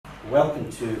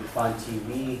Welcome to Clan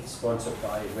TV, sponsored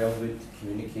by Wildwood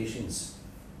Communications.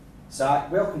 Zack,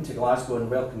 welcome to Glasgow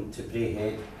and welcome to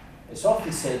Braehead. It's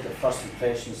often said that first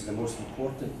impressions are the most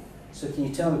important, so can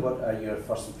you tell me what are your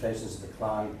first impressions of the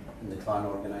clan and the clan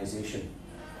organisation?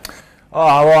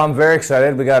 Oh, well, I'm very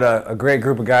excited. We got a great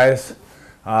group of guys.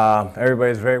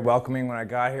 Everybody's very welcoming when I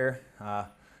got here.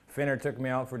 Finner took me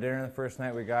out for dinner the first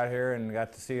night we got here and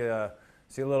got to see a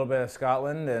little bit of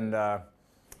Scotland, and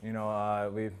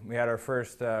we had our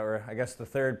first, or I guess the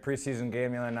third preseason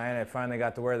game the other night. I finally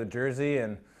got to wear the jersey,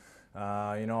 and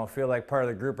I feel like part of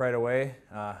the group right away.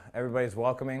 Everybody's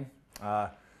welcoming.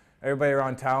 Everybody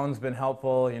around town's been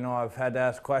helpful. I've had to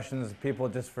ask questions of people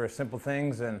just for simple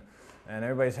things, and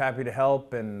everybody's happy to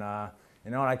help, and I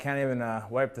can't even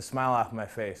wipe the smile off my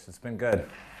face. It's been good.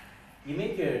 You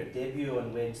made your debut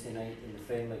on Wednesday night in the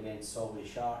friendly against Solway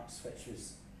Sharks, which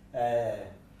was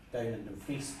down in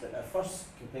Dumfries, but our first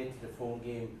competitive home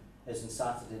game is on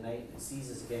Saturday night. It sees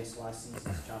us against last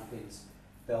season's champions,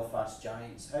 Belfast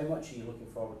Giants. How much are you looking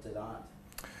forward to that?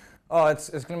 Oh, it's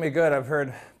going to be good. I've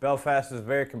heard Belfast is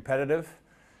very competitive.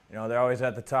 They're always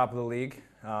at the top of the league.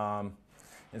 It's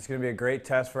going to be a great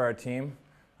test for our team.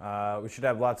 We should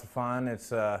have lots of fun.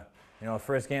 It's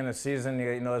first game of the season.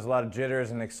 There's a lot of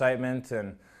jitters and excitement,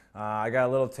 and I got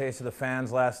a little taste of the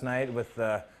fans last night with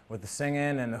the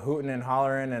singing and the hooting and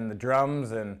hollering and the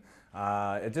drums, and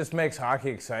it just makes hockey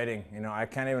exciting. I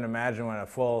can't even imagine what a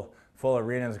full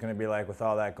arena is going to be like with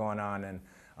all that going on, and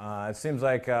it seems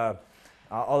like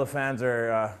all the fans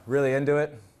are really into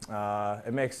it.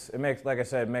 It makes, like I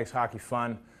said, it makes hockey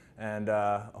fun, and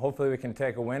hopefully we can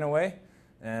take a win away,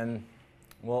 and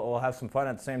we'll have some fun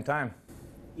at the same time.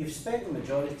 You've spent the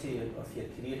majority of your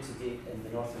career to date in the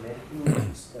North American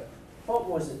leagues, but what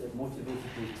was it that motivated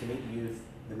you to make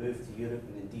the move to Europe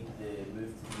and indeed the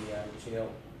move to the NHL?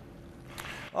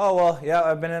 Oh, well, yeah,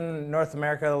 I've been in North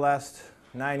America the last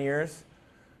 9 years.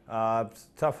 It's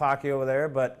tough hockey over there,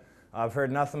 but I've heard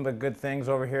nothing but good things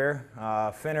over here.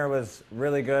 Finner was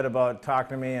really good about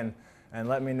talking to me and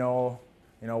letting me know,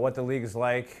 what the league is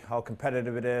like, how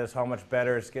competitive it is, how much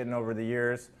better it's getting over the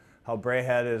years, how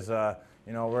Braehead is,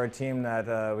 we're a team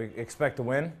that we expect to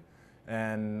win,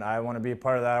 and I want to be a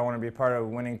part of that. I want to be a part of a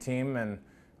winning team, and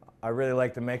I really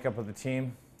like the makeup of the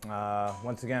team.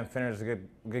 Once again, Finner's a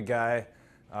good guy.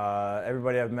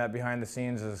 Everybody I've met behind the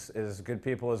scenes is good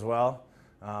people as well.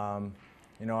 And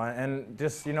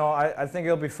just, I think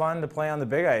it'll be fun to play on the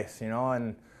big ice,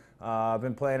 and I've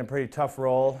been playing a pretty tough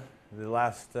role the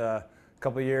last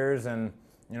couple of years, and,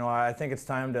 I think it's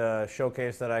time to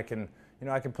showcase that I can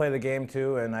play the game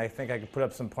too, and I think I can put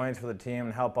up some points for the team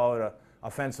and help out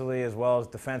offensively as well as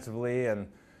defensively, and,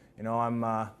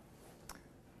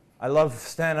 I love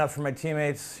standing up for my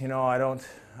teammates. I don't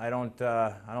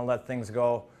let things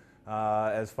go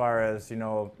as far as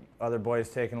other boys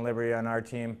taking liberty on our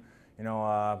team.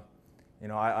 I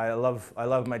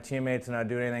love my teammates, and I'd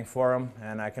do anything for them.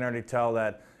 And I can already tell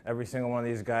that every single one of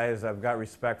these guys I've got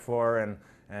respect for,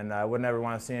 and I would never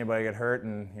want to see anybody get hurt.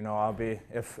 And I'll be,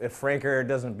 if Franker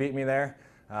doesn't beat me there,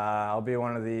 I'll be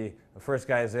one of the first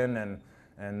guys in,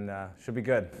 and should be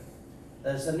good.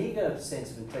 There's an eager sense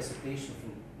of anticipation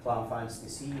from Clan fans to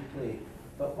see you play,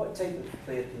 but what type of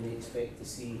player can they expect to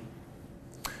see?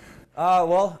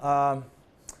 For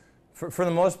the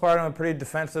most part, I'm a pretty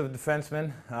defensive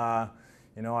defenseman.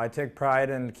 I take pride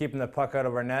in keeping the puck out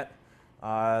of our net.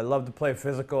 I love to play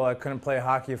physical. I couldn't play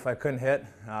hockey if I couldn't hit,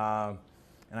 and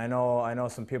I know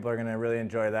some people are going to really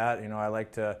enjoy that. I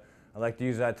like to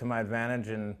use that to my advantage,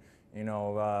 and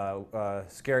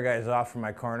scare guys off from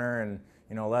my corner, and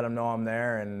let them know I'm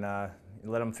there, and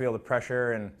let them feel the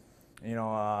pressure, and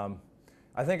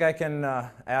I think I can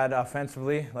add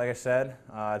offensively. Like I said,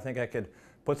 I think I could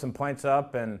put some points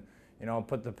up, and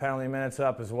put the penalty minutes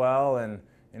up as well, and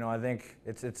I think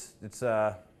it's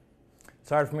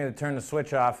hard for me to turn the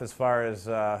switch off as far as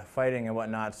fighting and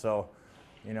whatnot. So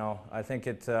I think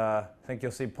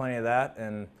you'll see plenty of that,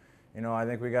 and I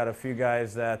think we got a few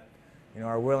guys that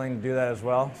are willing to do that as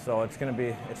well. So it's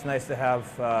nice to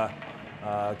have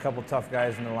a couple tough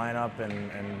guys in the lineup, and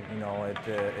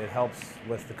it helps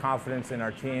with the confidence in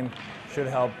our team. Should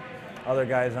help other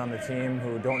guys on the team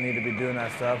who don't need to be doing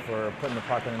that stuff or putting the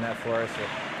puck in the net for us.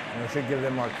 It should give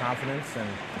them more confidence. And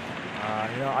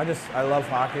I love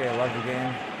hockey. I love the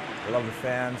game. I love the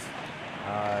fans.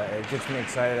 It gets me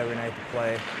excited every night to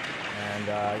play. And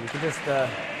you can just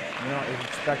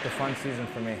expect a fun season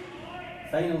for me.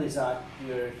 Finally, Zack,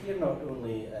 you're here not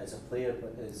only as a player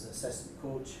but as assistant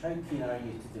coach. How keen are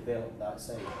you to develop that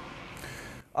side?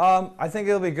 I think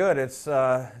it'll be good. It's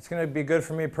going to be good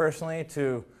for me personally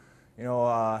to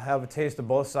have a taste of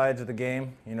both sides of the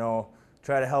game.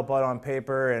 Try to help out on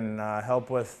paper and help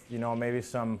with maybe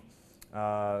some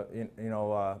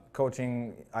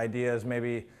coaching ideas.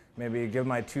 Maybe give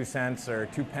my 2 cents or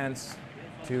 2 pence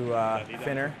to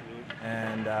Finner,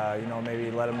 and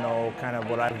maybe let him know kind of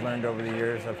what I've learned over the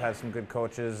years. I've had some good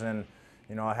coaches, and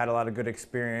I had a lot of good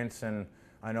experience, and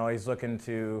I know he's looking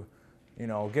to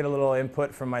get a little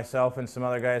input from myself and some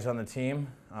other guys on the team.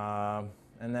 And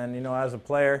then as a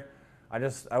player, I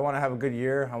want to have a good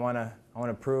year. I want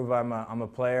to prove I'm a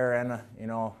player, and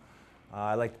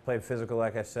I like to play physical,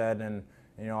 like I said, and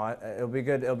it'll be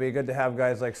good. It'll be good to have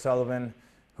guys like Sullivan,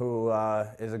 who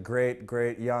is a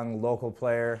great young local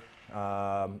player.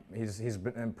 He's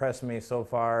impressed me so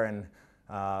far, and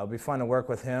it'll be fun to work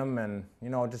with him, and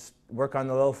just work on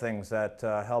the little things that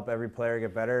help every player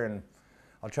get better. And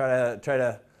I'll try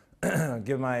to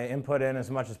give my input in as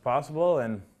much as possible,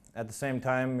 and at the same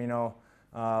time,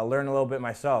 learn a little bit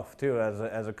myself too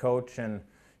as a coach, and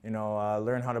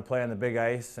learn how to play on the big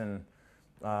ice. And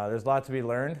there's a lot to be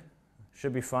learned.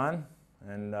 Should be fun,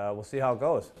 and we'll see how it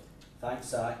goes. Thanks,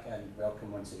 Zack, and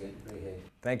welcome once again to Braehead.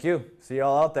 Thank you. See you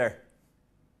all out there.